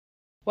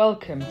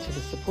Welcome to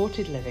the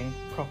Supported Living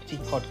Property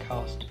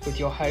Podcast with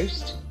your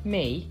host,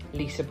 me,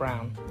 Lisa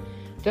Brown,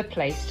 the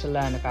place to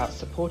learn about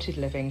supported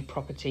living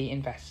property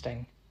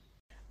investing.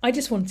 I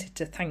just wanted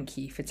to thank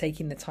you for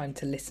taking the time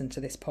to listen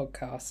to this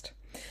podcast.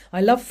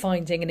 I love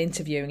finding and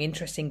interviewing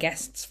interesting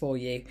guests for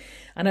you,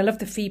 and I love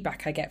the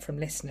feedback I get from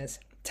listeners,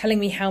 telling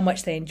me how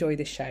much they enjoy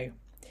the show.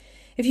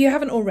 If you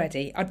haven't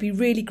already, I'd be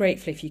really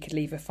grateful if you could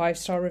leave a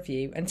 5-star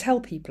review and tell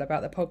people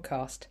about the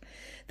podcast.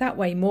 That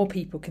way more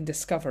people can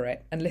discover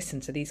it and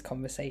listen to these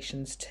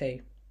conversations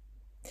too.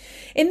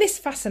 In this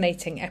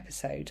fascinating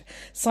episode,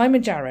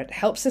 Simon Jarrett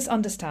helps us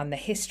understand the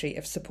history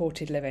of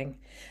supported living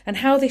and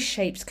how this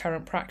shapes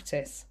current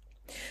practice.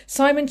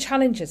 Simon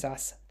challenges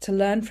us to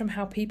learn from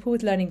how people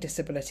with learning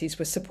disabilities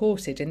were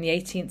supported in the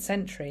 18th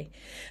century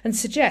and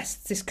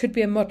suggests this could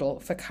be a model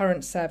for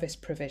current service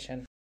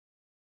provision.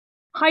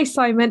 Hi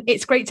Simon,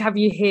 it's great to have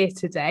you here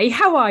today.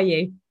 How are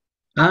you?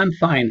 I'm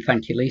fine,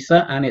 thank you,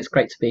 Lisa, and it's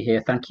great to be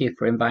here. Thank you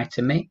for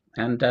inviting me.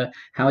 And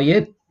how are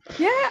you?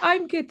 Yeah,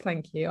 I'm good,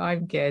 thank you.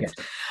 I'm good. Yes.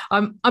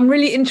 I'm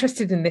really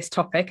interested in this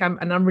topic,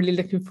 and I'm really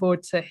looking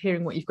forward to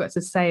hearing what you've got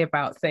to say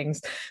about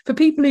things. For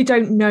people who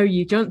don't know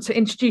you, do you want to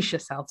introduce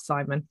yourself,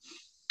 Simon?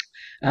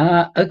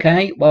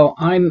 Okay, well,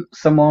 I'm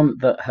someone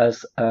that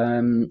has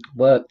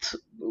worked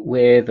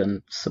with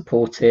and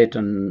supported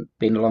and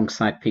been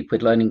alongside people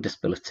with learning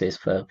disabilities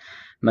for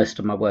most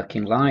of my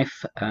working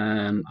life.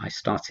 I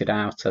started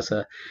out as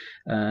a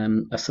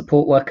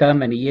support worker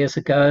many years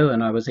ago,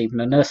 and I was even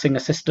a nursing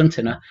assistant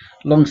in a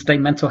long-stay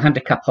mental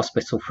handicap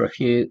hospital for a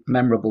few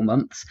memorable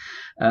months.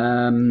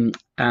 And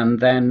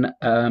then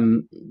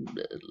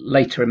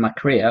later in my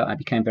career, I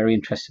became very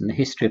interested in the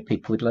history of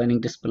people with learning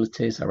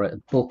disabilities. I wrote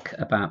a book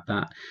about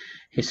that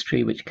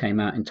history, which came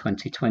out in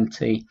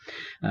 2020.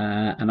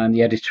 And I'm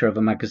the editor of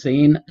a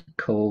magazine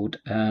called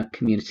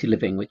Community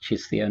Living, which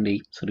is the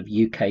only sort of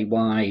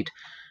UK-wide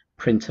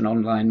print and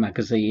online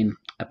magazine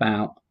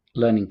about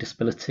learning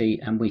disability,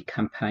 and we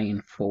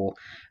campaign for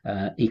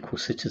equal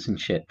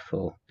citizenship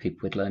for people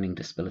with learning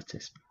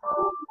disabilities.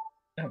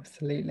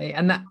 Absolutely.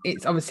 And that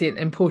it's obviously an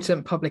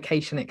important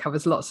publication. It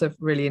covers lots of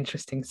really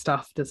interesting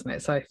stuff, doesn't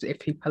it? So if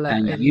people are...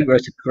 And you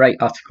wrote a great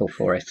article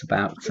for it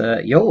about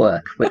your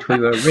work, which we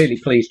were really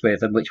pleased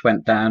with and which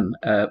went down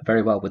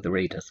very well with the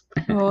readers.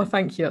 Oh,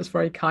 thank you. That's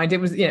very kind. It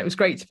was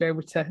great to be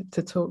able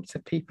to talk to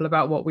people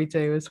about what we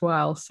do as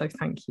well. So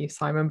thank you,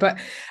 Simon. But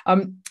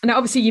now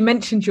obviously you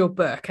mentioned your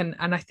book, and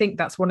I think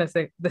that's one of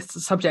the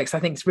subjects I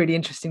think is really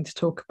interesting to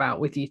talk about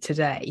with you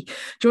today.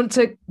 Do you want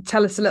to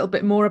tell us a little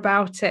bit more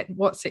about it?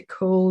 What's it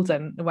called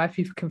and where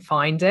people can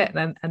find it?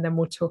 And then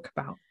we'll talk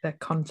about the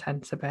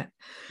content a bit.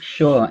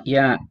 Sure,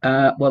 yeah.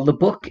 Well, the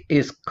book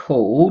is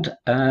called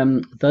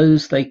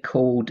Those They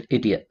Called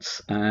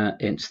Idiots.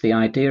 It's the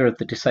idea of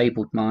the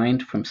disabled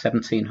mind from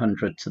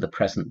 1700 to the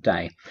present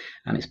day.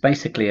 And it's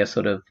basically a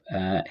sort of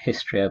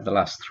history over the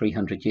last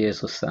 300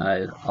 years or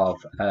so of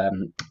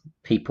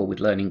people with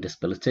learning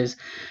disabilities.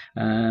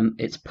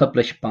 It's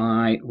published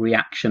by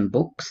Reaction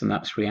Books, and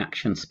that's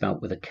Reaction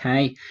spelt with a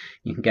K.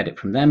 You can get it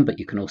from them, but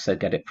you can also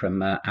get it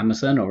from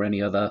Amazon or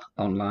any other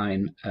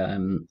online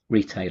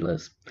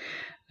retailers.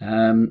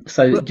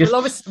 So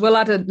we'll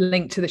add a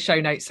link to the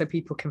show notes so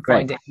people can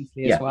find it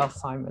easily as well,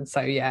 Simon.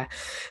 So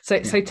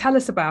so tell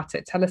us about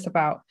it. Tell us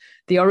about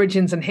the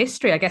origins and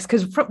history, I guess,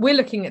 because we're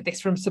looking at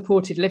this from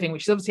supported living,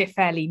 which is obviously a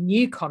fairly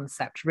new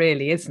concept,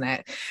 really, isn't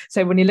it?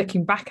 So when you're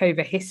looking back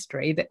over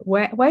history,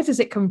 where does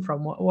it come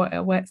from?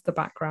 Where's the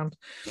background?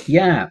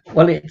 Yeah,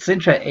 well, it's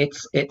interesting.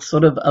 It's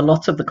sort of a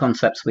lot of the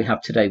concepts we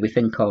have today we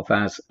think of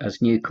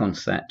as new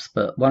concepts,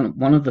 but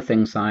one of the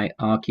things I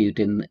argued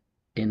in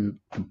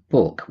the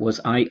book was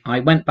I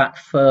went back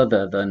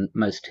further than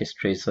most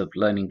histories of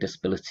learning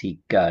disability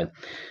go.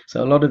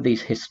 So a lot of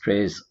these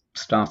histories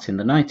start in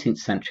the 19th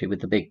century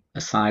with the big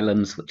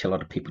asylums, which a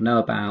lot of people know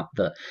about,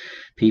 that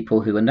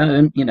people who were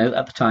known,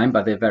 at the time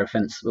by the very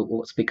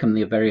what's become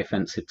the very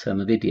offensive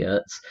term of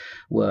idiots,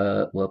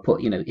 were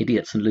put,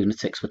 idiots and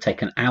lunatics were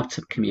taken out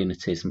of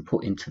communities and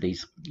put into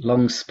these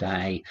long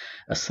stay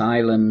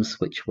asylums,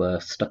 which were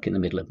stuck in the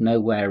middle of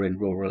nowhere in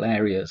rural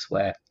areas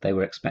where they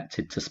were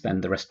expected to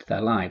spend the rest of their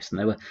lives, and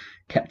they were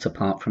kept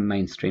apart from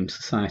mainstream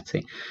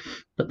society.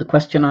 But the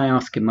question I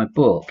ask in my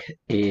book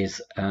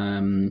is,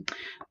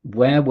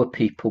 where were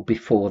people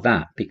before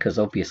that? Because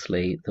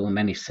obviously there were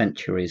many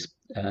centuries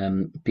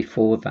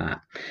before that.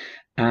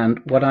 And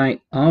what I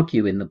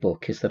argue in the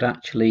book is that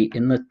actually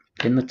in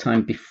the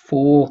time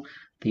before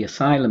the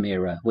asylum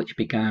era, which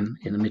began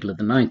in the middle of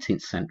the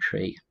 19th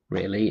century,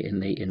 really in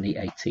the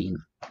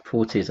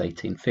 1840s,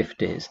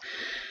 1850s,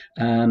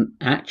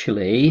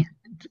 actually,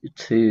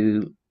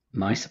 to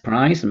my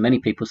surprise, and many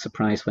people's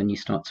surprise when you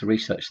start to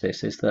research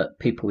this, is that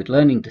people with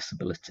learning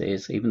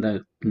disabilities, even though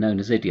known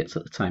as idiots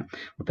at the time,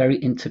 were very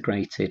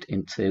integrated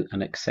into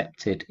and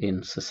accepted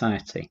in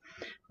society.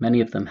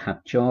 Many of them had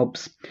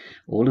jobs.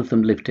 All of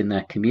them lived in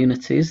their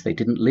communities. They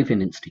didn't live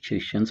in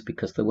institutions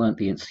because there weren't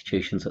the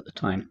institutions at the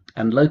time.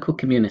 And local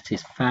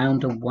communities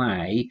found a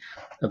way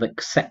of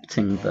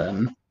accepting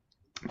them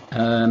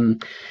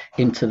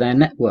into their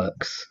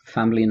networks,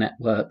 family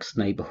networks,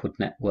 neighbourhood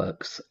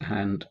networks,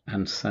 and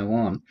so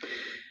on.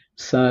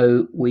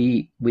 So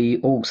we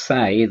all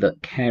say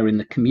that care in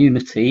the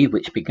community,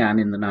 which began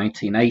in the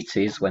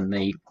 1980s when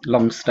the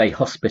long stay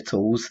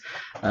hospitals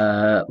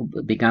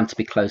began to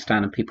be closed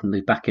down and people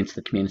moved back into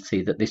the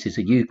community, that this is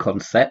a new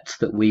concept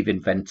that we've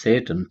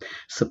invented, and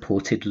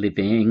supported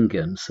living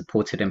and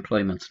supported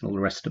employment and all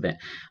the rest of it.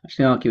 I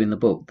actually argue in the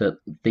book that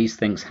these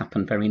things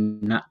happen very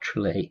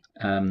naturally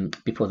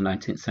before the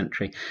 19th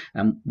century,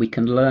 and we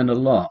can learn a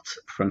lot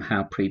from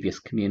how previous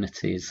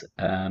communities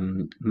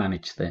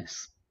managed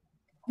this.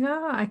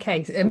 Yeah,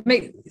 okay. It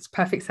makes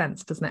perfect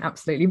sense, doesn't it?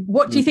 Absolutely.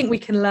 What do you think we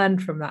can learn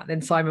from that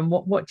then, Simon?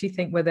 What do you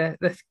think were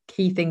the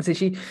key things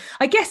as you,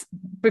 I guess,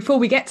 before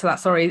we get to that,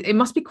 sorry, it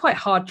must be quite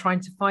hard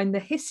trying to find the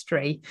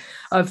history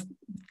of,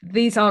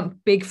 these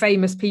aren't big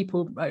famous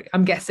people,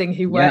 I'm guessing,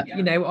 who were,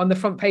 on the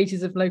front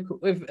pages of local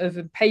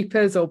of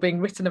papers or being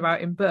written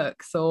about in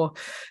books, or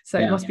so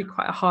it must be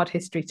quite a hard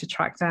history to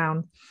track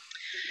down.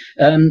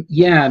 And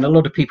a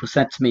lot of people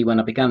said to me when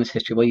I began this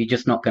history, well, you're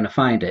just not going to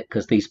find it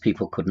because these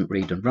people couldn't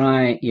read and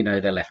write, they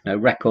left no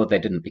record, they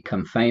didn't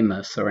become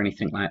famous or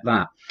anything like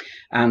that.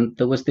 And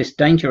there was this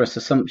dangerous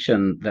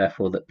assumption,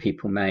 therefore, that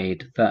people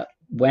made, that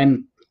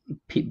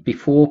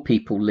before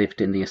people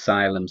lived in the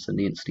asylums and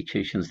the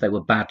institutions, they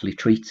were badly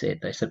treated.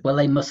 They said, well,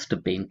 they must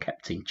have been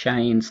kept in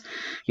chains,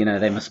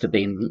 they must have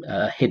been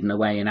hidden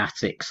away in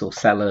attics or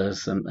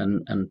cellars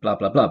and blah,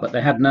 blah, blah. But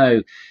they had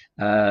no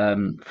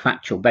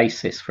factual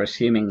basis for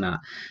assuming that.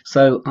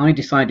 So I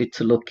decided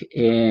to look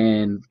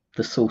in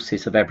the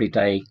sources of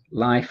everyday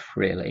life,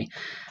 really.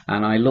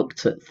 And I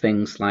looked at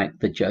things like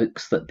the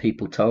jokes that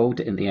people told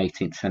in the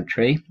 18th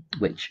century,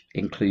 which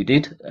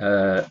included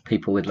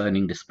people with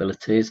learning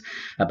disabilities,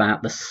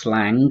 about the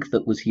slang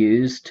that was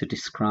used to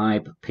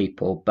describe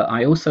people. But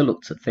I also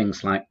looked at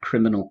things like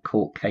criminal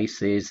court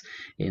cases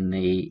in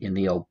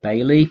the Old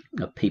Bailey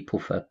of people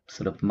for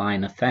sort of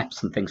minor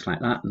thefts and things like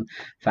that, and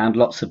found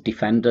lots of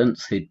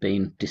defendants who'd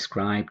been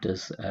described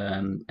as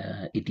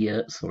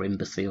idiots or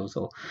imbeciles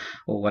or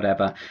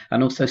whatever,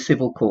 and also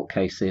civil court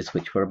cases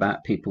which were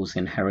about people's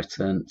inheritance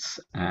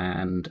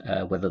and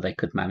whether they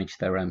could manage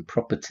their own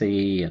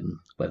property and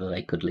whether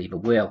they could leave a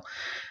will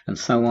and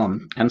so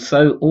on. And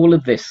so all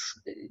of this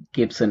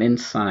gives an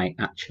insight,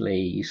 actually.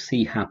 You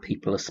see how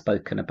people are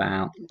spoken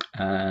about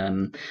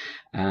and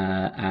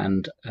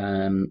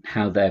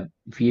how they're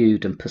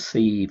viewed and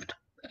perceived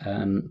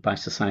by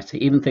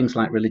society. Even things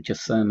like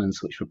religious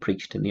sermons which were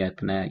preached in the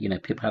open air,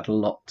 people had a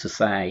lot to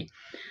say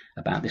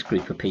about this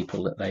group of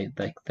people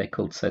that they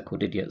called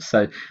so-called idiots.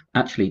 So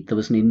actually there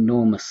was an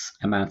enormous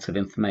amount of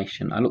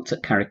information. I looked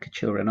at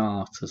caricature and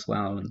art as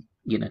well, and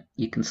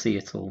you can see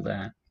it all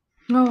there.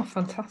 Oh,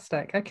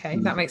 fantastic. Okay,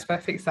 that makes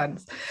perfect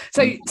sense.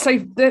 So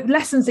the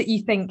lessons that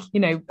you think,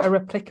 are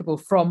applicable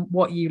from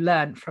what you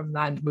learned from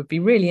that would be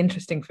really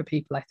interesting for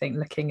people, I think,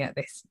 looking at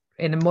this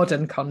in a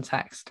modern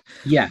context.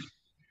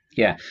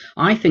 Yeah,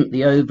 I think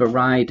the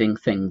overriding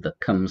thing that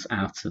comes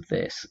out of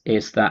this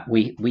is that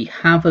we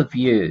have a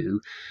view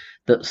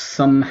that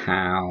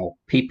somehow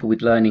people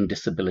with learning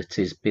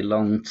disabilities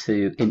belong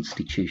to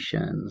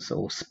institutions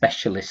or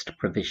specialist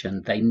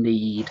provision. They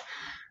need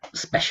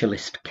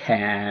specialist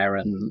care,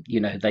 and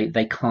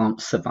they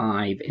can't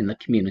survive in the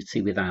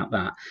community without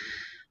that.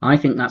 I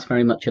think that's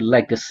very much a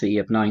legacy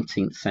of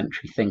 19th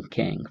century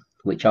thinking,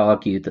 which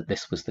argued that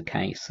this was the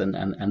case,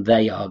 and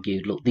they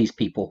argued, look, these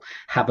people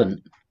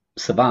haven't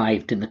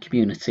survived in the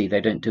community,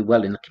 they don't do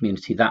well in the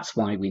community, that's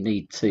why we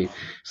need to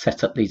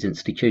set up these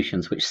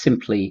institutions, which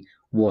simply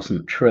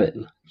wasn't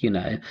true,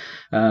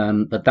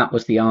 but that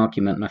was the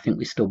argument, and I think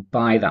we still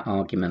buy that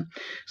argument.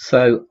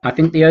 So I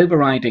think the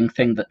overriding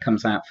thing that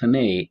comes out for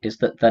me is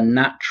that the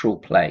natural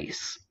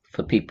place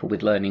for people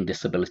with learning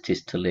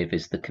disabilities to live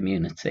is the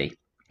community.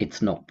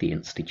 It's not the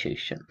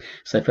institution.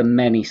 So for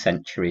many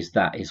centuries,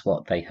 that is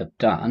what they have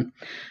done.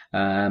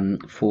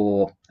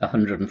 For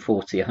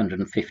 140,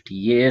 150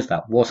 years,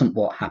 that wasn't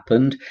what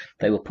happened.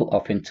 They were put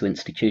off into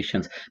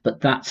institutions, but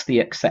that's the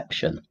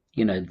exception.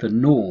 The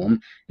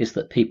norm is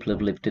that people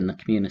have lived in the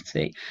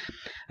community.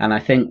 And I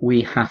think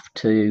we have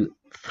to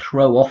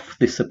throw off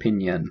this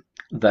opinion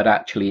that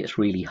actually it's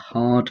really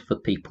hard for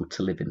people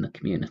to live in the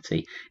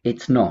community.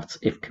 It's not,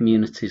 if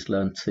communities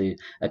learn to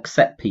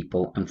accept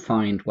people and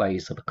find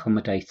ways of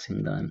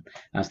accommodating them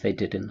as they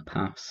did in the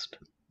past.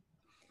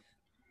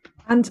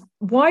 And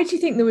why do you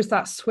think there was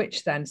that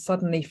switch then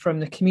suddenly from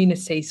the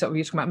community, sort of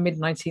you're talking about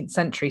mid-19th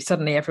century,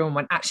 suddenly everyone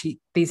went, actually,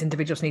 these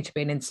individuals need to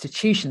be in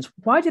institutions?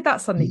 Why did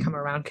that suddenly come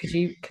around? Could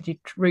you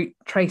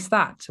trace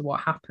that to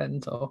what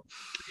happened? Or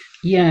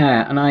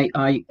yeah, and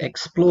I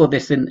explore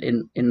this in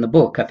the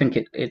book. I think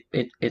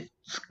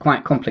it's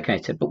quite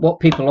complicated, but what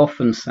people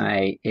often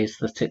say is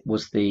that it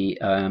was the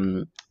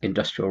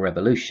Industrial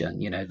Revolution,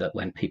 that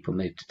when people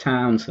moved to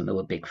towns and there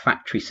were big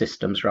factory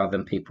systems rather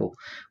than people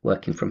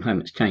working from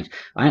home, it's changed.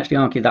 I actually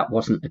argue that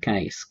wasn't the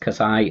case,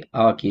 because I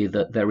argue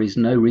that there is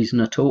no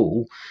reason at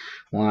all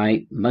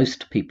why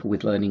most people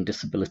with learning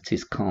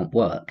disabilities can't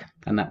work.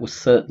 And that was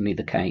certainly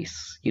the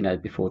case,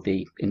 before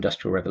the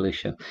Industrial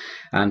Revolution.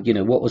 And,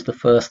 what was the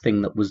first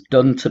thing that was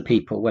done to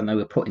people when they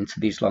were put into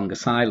these long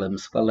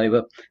asylums? Well, they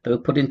were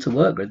put into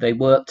work. They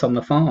worked on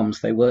the farms,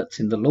 they worked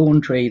in the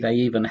laundry, they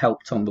even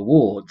helped on the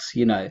wards,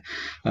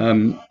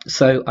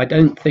 So I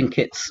don't think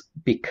it's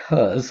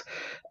because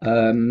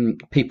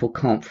people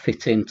can't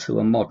fit into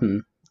a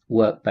modern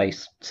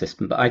work-based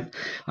system. But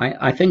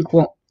I think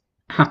what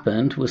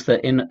happened was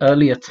that in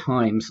earlier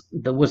times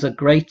there was a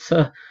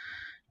greater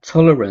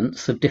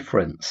tolerance of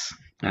difference,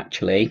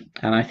 actually,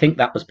 and I think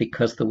that was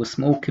because there were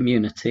small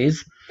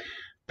communities.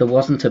 There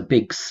wasn't a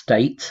big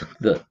state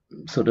that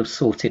sort of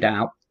sorted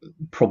out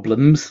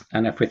problems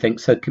and everything,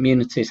 so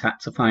communities had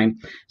to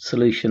find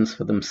solutions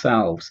for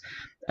themselves.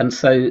 And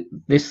so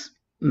this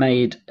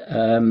made,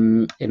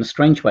 in a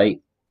strange way,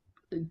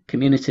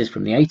 communities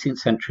from the 18th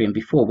century and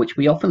before, which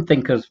we often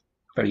think of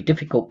very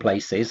difficult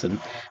places and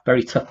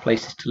very tough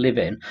places to live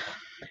in,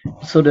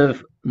 sort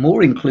of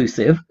more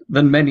inclusive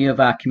than many of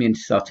our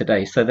communities are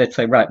today. So they'd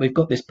say, right, we've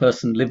got this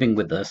person living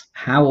with us.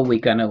 How are we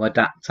going to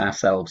adapt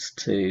ourselves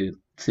to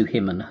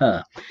him and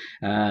her?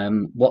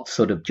 What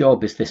sort of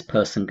job is this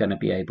person going to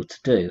be able to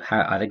do?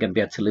 How are they going to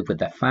be able to live with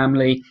their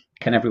family?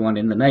 Can everyone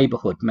in the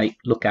neighbourhood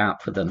look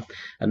out for them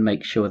and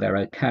make sure they're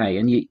okay?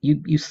 And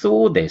you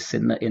saw this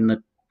in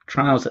the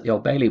trials at the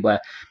Old Bailey, where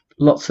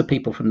lots of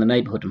people from the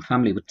neighbourhood and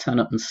family would turn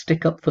up and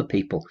stick up for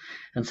people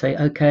and say,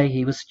 okay,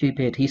 he was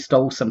stupid, he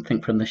stole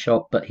something from the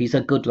shop, but he's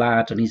a good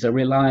lad and he's a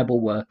reliable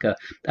worker,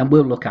 and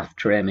we'll look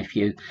after him if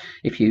you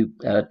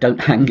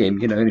don't hang him,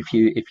 and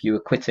if you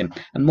acquit him.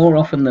 And more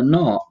often than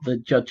not, the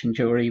judge and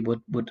jury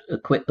would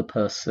acquit the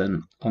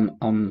person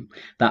on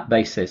that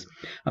basis.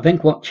 I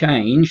think what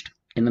changed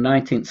in the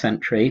 19th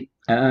century,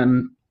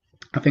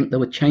 I think there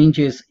were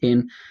changes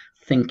in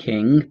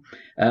thinking.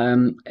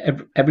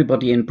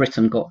 Everybody in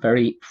Britain got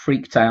very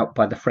freaked out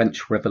by the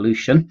French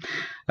Revolution.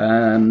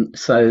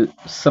 So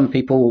some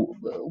people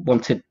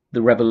wanted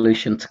the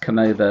revolution to come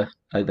over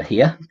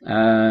here,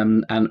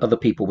 and other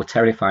people were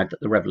terrified that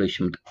the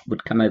revolution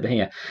would come over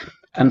here.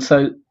 And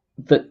so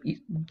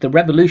the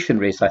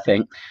revolutionaries, I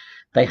think,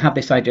 they had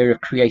this idea of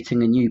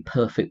creating a new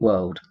perfect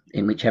world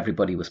in which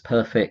everybody was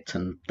perfect,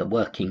 and the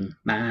working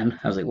man,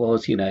 as it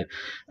was,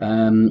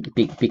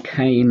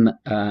 became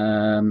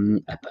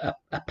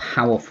a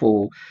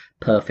powerful,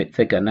 perfect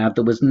figure. Now,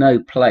 there was no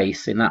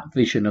place in that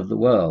vision of the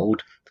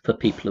world for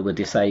people who were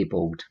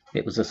disabled.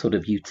 It was a sort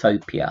of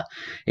utopia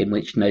in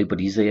which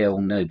nobody's ill,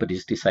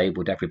 nobody's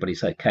disabled,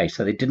 everybody's okay.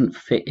 So they didn't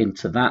fit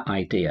into that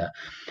idea.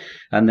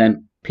 And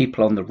then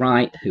people on the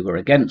right who were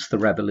against the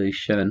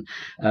revolution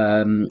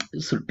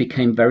sort of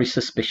became very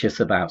suspicious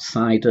of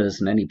outsiders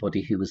and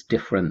anybody who was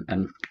different,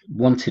 and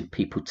wanted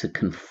people to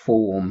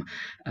conform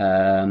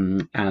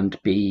and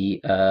be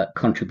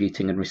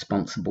contributing and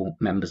responsible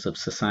members of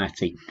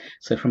society.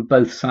 So from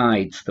both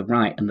sides, the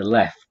right and the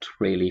left,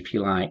 really, if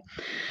you like,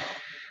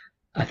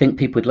 I think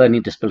people with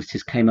learning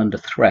disabilities came under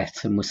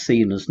threat and were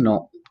seen as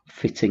not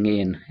fitting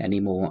in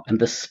anymore. And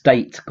the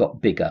state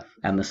got bigger,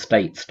 and the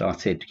state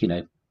started,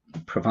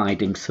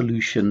 providing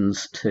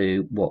solutions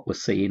to what were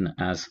seen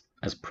as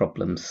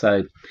problems.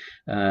 So,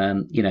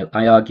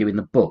 I argue in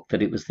the book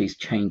that it was these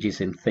changes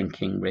in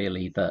thinking,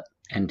 really, that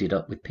ended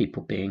up with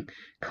people being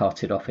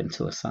carted off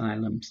into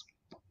asylums.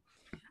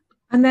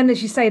 And then,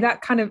 as you say, that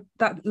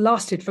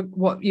lasted for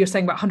what you're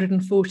saying, about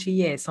 140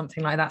 years,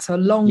 something like that. So a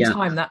long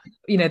time that,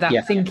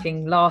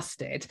 thinking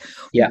lasted.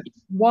 Yeah.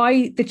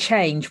 Why the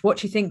change? What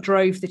do you think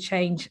drove the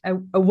change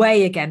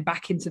away again,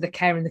 back into the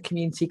care in the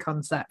community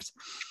concept?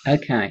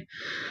 Okay.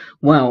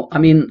 Well, I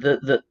mean,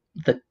 the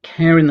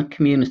care in the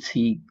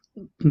community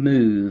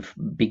move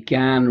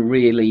began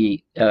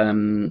really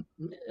in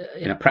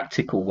a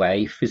practical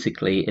way,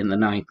 physically, in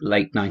the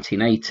late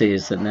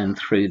 1980s and then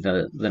through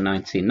the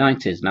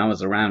 1990s. And I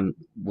was around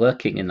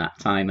working in that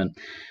time and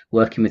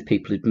working with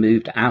people who'd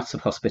moved out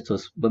of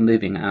hospitals, were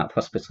moving out of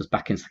hospitals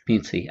back into the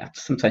community after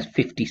sometimes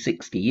 50,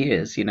 60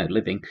 years,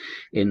 living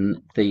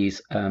in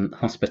these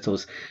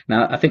hospitals.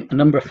 Now, I think a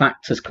number of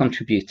factors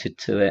contributed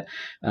to it.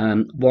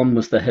 One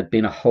was there had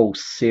been a whole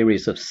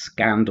series of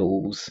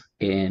scandals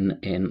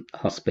in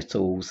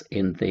hospitals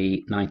in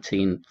the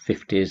 1950s,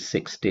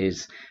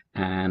 60s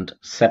and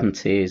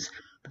 70s.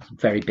 A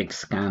very big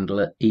scandal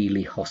at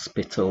Ely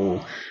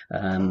Hospital.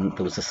 There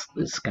was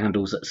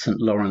scandals at St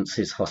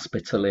Lawrence's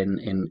Hospital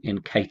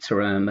in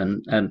Caterham,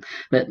 and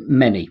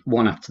many,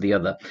 one after the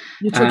other.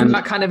 You're talking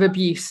about kind of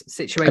abuse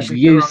situations.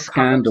 Abuse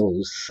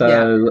scandals.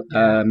 So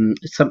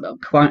some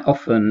quite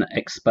often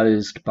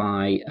exposed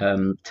by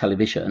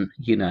television,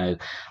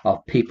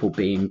 of people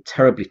being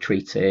terribly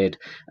treated,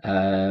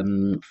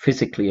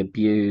 physically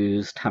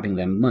abused, having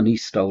their money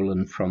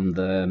stolen from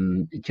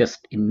them,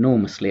 just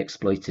enormously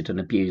exploited and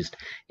abused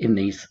in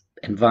these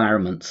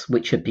environments,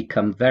 which had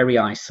become very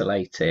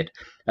isolated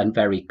and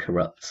very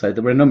corrupt. So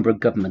there were a number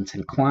of government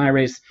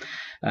inquiries,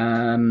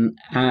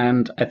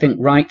 And I think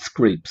rights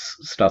groups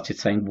started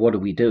saying, "What are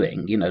we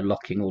doing?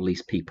 Locking all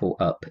these people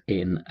up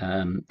in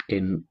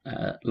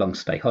long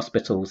stay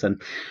hospitals."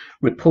 And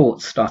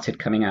reports started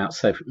coming out.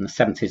 So from the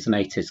 70s and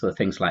 80s, there were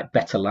things like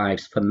Better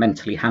Lives for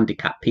Mentally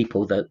Handicapped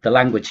People. The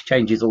language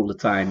changes all the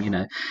time,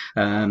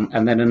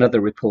 And then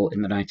another report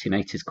in the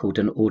 1980s called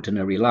An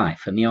Ordinary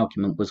Life. And the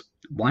argument was,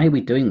 why are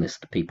we doing this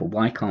to people?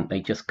 Why can't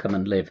they just come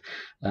and live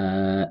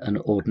an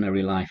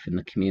ordinary life in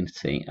the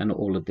community? And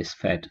all of this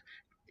fed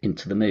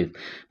into the move.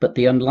 But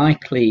the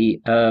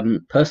unlikely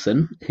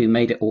person who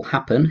made it all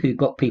happen, who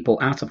got people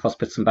out of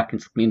hospice and back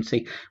into the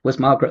community, was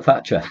Margaret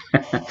Thatcher.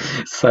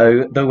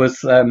 So there was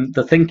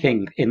the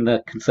thinking in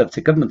the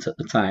Conservative government at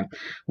the time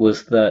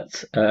was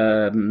that,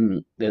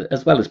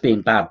 as well as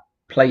being bad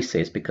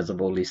places because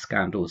of all these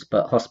scandals,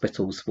 but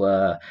hospitals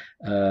were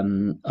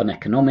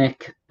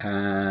uneconomic,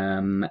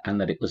 and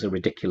that it was a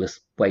ridiculous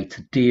way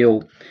to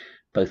deal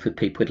both with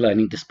people with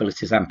learning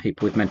disabilities and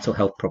people with mental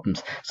health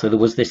problems. So there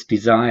was this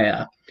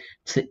desire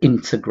to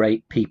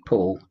integrate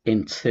people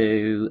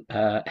into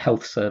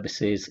health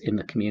services in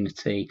the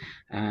community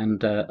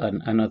and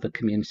other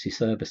community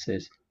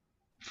services.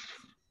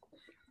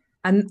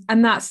 And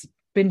that's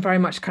been very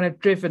much kind of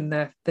driven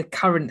the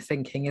current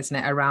thinking, isn't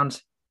it,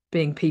 around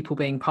being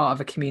part of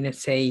a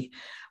community,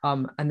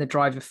 and the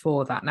driver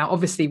for that. Now,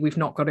 obviously, we've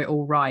not got it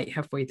all right,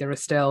 have we? There are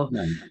still,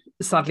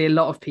 sadly, a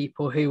lot of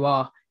people who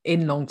are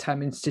in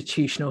long-term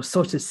institutional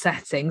sort of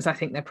settings. I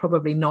think they're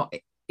probably not,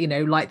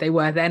 like they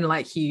were then,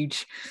 like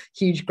huge,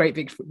 great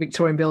big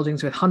Victorian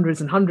buildings with hundreds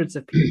and hundreds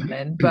of people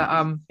in.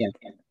 But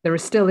there are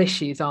still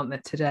issues, aren't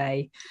there,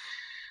 today?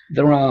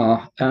 There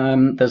are.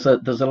 There's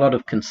a lot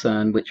of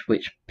concern,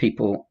 which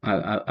people,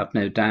 I've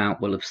no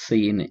doubt, will have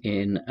seen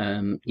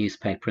in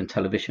newspaper and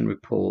television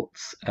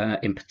reports,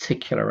 in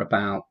particular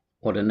about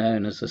what are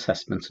known as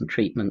assessment and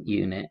treatment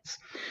units.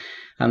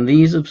 And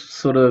these have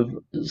sort of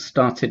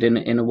started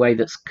in a way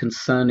that's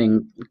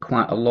concerning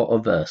quite a lot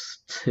of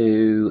us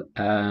to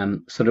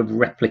sort of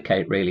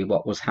replicate really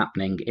what was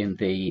happening in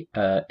the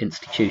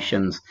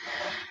institutions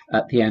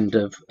at the end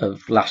of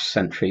last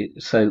century.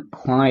 So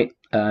quite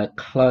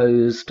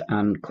closed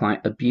and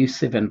quite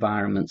abusive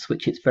environments,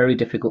 which it's very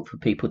difficult for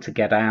people to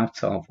get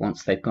out of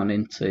once they've gone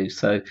into.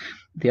 So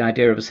the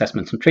idea of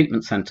assessment and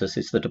treatment centres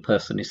is that a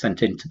person is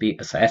sent in to be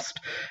assessed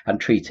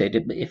and treated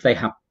if they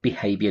have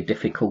behaviour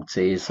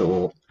difficulties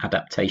or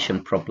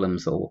adaptation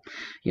problems or,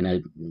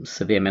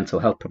 severe mental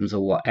health problems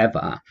or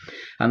whatever.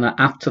 And that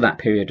after that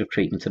period of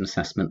treatment and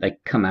assessment, they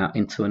come out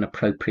into an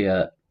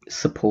appropriate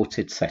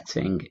supported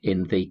setting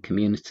in the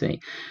community.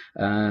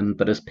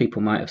 But as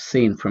people might have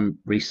seen from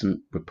recent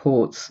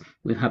reports,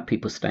 we've had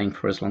people staying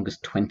for as long as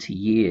 20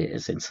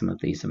 years in some of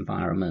these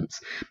environments,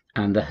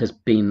 and there has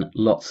been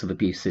lots of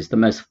abuses. The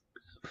most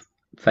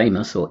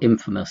famous or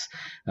infamous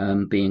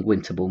being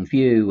Winterbourne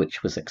View,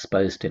 which was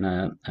exposed in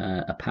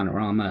a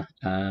Panorama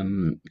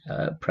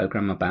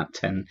program about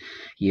 10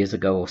 years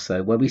ago or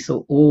so, where we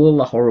saw all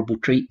the horrible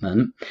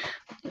treatment,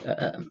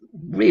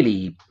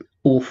 really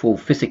awful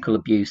physical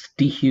abuse,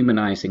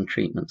 dehumanizing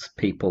treatments of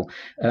people,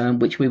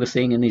 which we were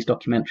seeing in these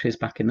documentaries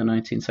back in the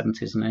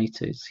 1970s and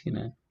 80s,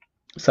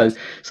 So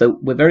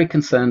we're very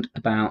concerned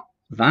about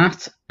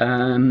that.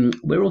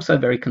 We're also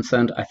very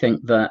concerned, I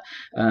think, that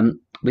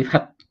we've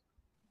had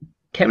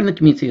care in the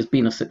community has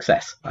been a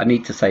success. I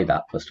need to say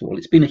that, first of all.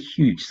 It's been a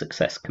huge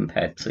success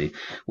compared to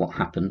what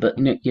happened. But,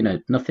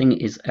 nothing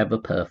is ever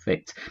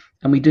perfect.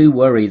 And we do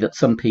worry that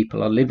some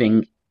people are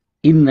living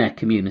in their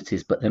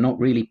communities, but they're not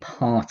really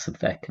part of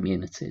their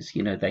communities.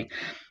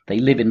 They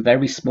live in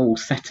very small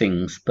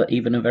settings, but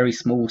even a very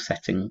small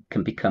setting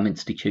can become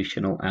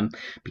institutional. And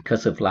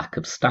because of lack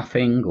of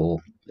staffing or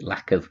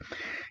lack of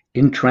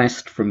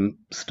interest from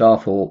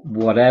staff or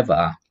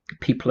whatever,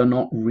 people are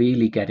not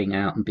really getting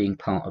out and being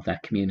part of their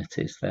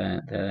communities.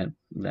 They're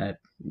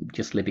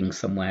just living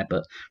somewhere,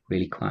 but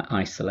really quite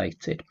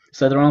isolated.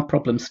 So there are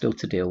problems still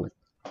to deal with.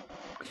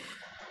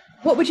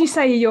 What would you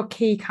say are your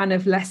key kind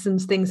of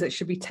lessons, things that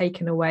should be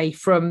taken away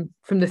from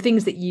the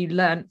things that you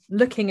learned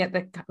looking at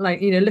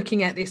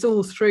looking at this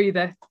all through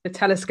the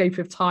telescope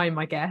of time,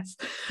 I guess?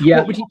 Yeah.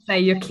 What would you say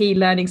your key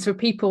learnings for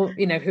people,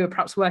 who are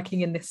perhaps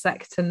working in this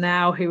sector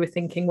now, who are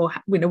thinking, well,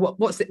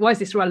 why is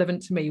this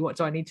relevant to me? What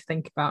do I need to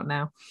think about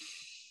now?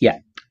 Yeah.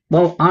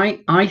 Well,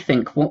 I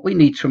think what we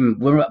need to,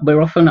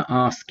 we're often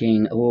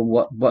asking,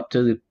 well, what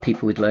do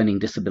people with learning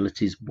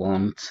disabilities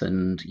want,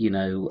 and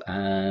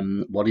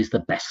what is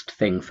the best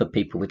thing for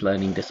people with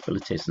learning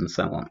disabilities, and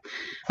so on.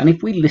 And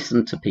if we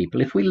listen to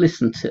people, if we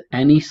listen to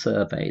any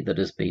survey that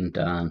has been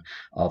done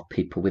of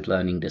people with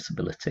learning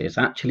disabilities,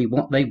 actually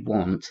what they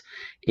want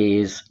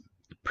is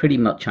pretty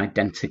much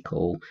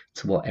identical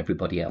to what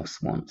everybody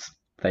else wants.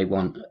 They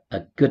want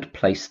a good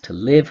place to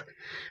live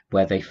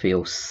where they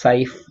feel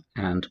safe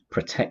and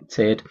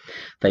protected.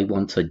 They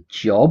want a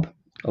job,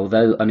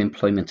 although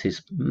unemployment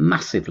is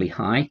massively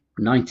high,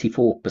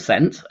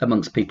 94%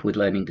 amongst people with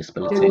learning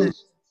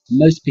disabilities.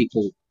 Most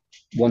people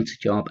want a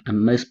job, and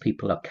most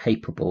people are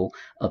capable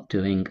of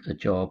doing a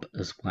job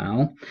as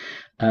well.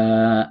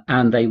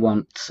 And they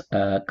want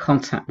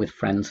contact with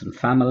friends and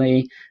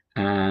family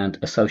and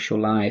a social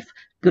life,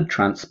 good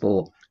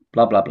transport,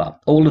 blah, blah, blah.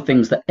 All the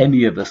things that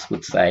any of us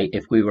would say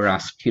if we were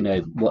asked,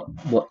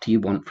 what do you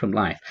want from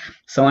life?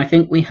 So I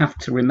think we have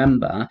to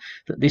remember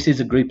that this is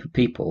a group of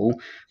people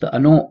that are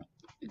not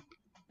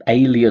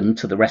alien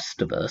to the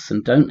rest of us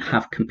and don't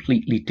have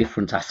completely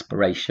different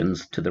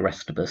aspirations to the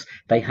rest of us.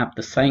 They have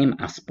the same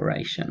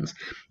aspirations.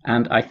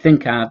 And I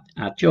think our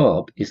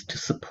job is to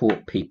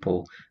support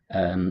people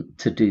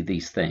to do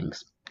these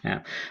things.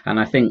 Yeah. And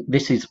I think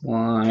this is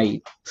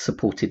why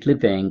supported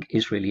living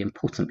is really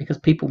important, because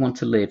people want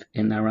to live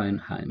in their own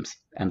homes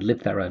and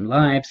live their own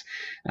lives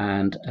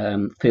and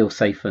feel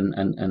safe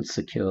and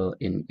secure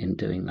in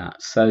doing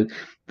that. So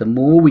the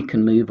more we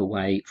can move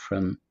away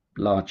from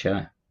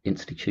larger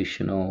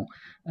institutional,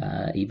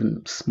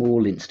 even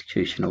small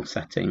institutional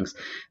settings,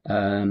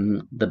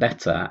 the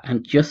better,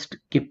 and just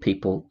give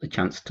people the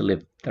chance to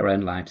live their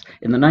own lives.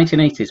 In the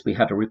 1980s, we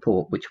had a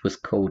report which was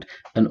called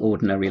An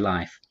Ordinary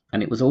Life,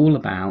 and it was all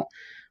about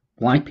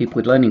why people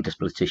with learning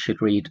disabilities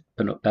should lead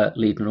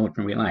an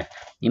ordinary life.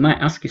 You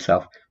might ask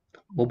yourself,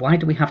 well, why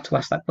do we have to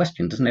ask that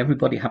question? Doesn't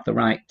everybody have the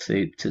right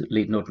to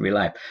lead an ordinary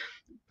life?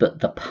 But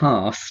the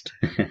past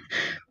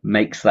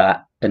makes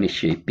that an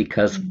issue,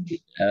 because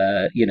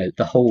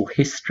the whole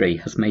history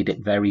has made it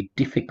very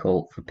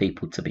difficult for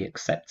people to be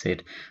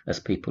accepted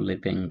as people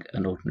living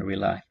an ordinary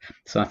life.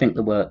 So I think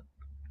the work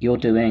you're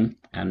doing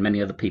and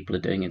many other people are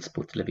doing in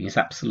supported living is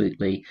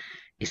absolutely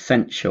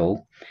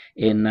essential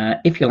in,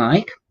 if you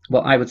like,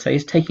 what I would say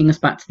is taking us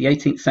back to the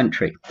 18th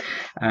century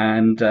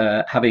and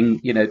having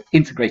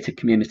integrated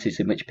communities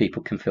in which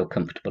people can feel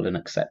comfortable and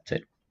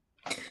accepted.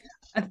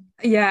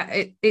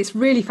 Yeah, it's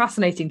really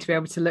fascinating to be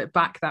able to look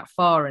back that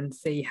far and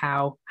see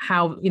how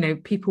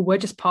people were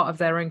just part of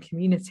their own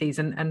communities,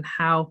 and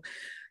how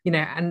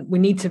and we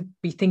need to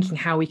be thinking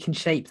how we can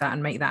shape that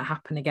and make that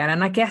happen again.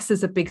 And I guess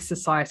there's a big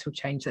societal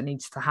change that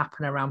needs to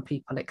happen around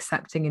people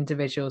accepting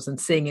individuals and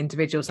seeing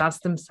individuals as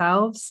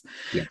themselves,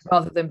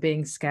 rather than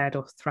being scared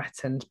or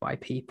threatened by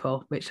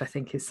people, which I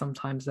think is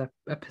sometimes a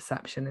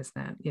perception,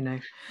 isn't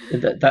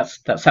it?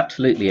 That's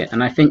absolutely it.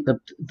 And I think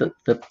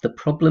the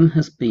problem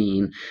has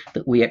been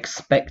that we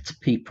expect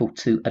people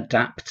to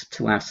adapt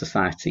to our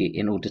society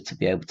in order to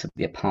be able to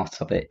be a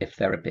part of it if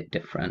they're a bit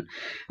different.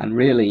 And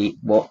really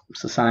what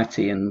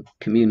society and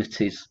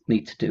communities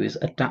need to do is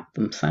adapt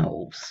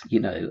themselves,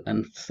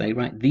 and say,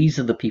 right, these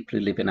are the people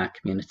who live in our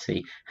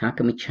community. How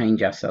can we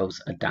change ourselves,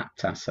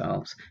 adapt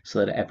ourselves,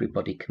 so that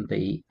everybody can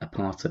be a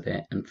part of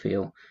it and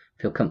feel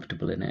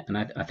comfortable in it? And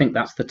I think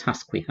that's the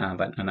task we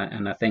have,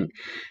 and I think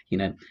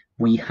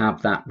we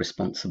have that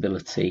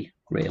responsibility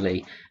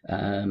really,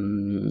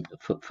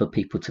 for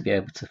people to be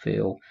able to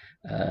feel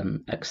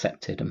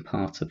accepted and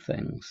part of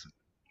things.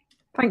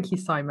 Thank you,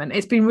 Simon.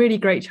 It's been really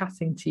great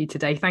chatting to you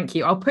today. Thank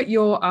you. I'll put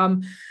your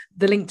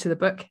the link to the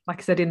book, like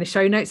I said, in the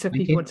show notes, so if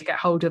people want to get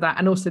hold of that,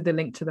 and also the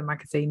link to the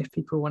magazine if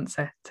people want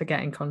to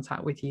get in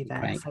contact with you there.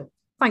 Great. So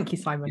thank you,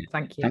 Simon.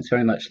 Thank you. Thanks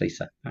very much,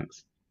 Lisa.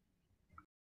 Thanks.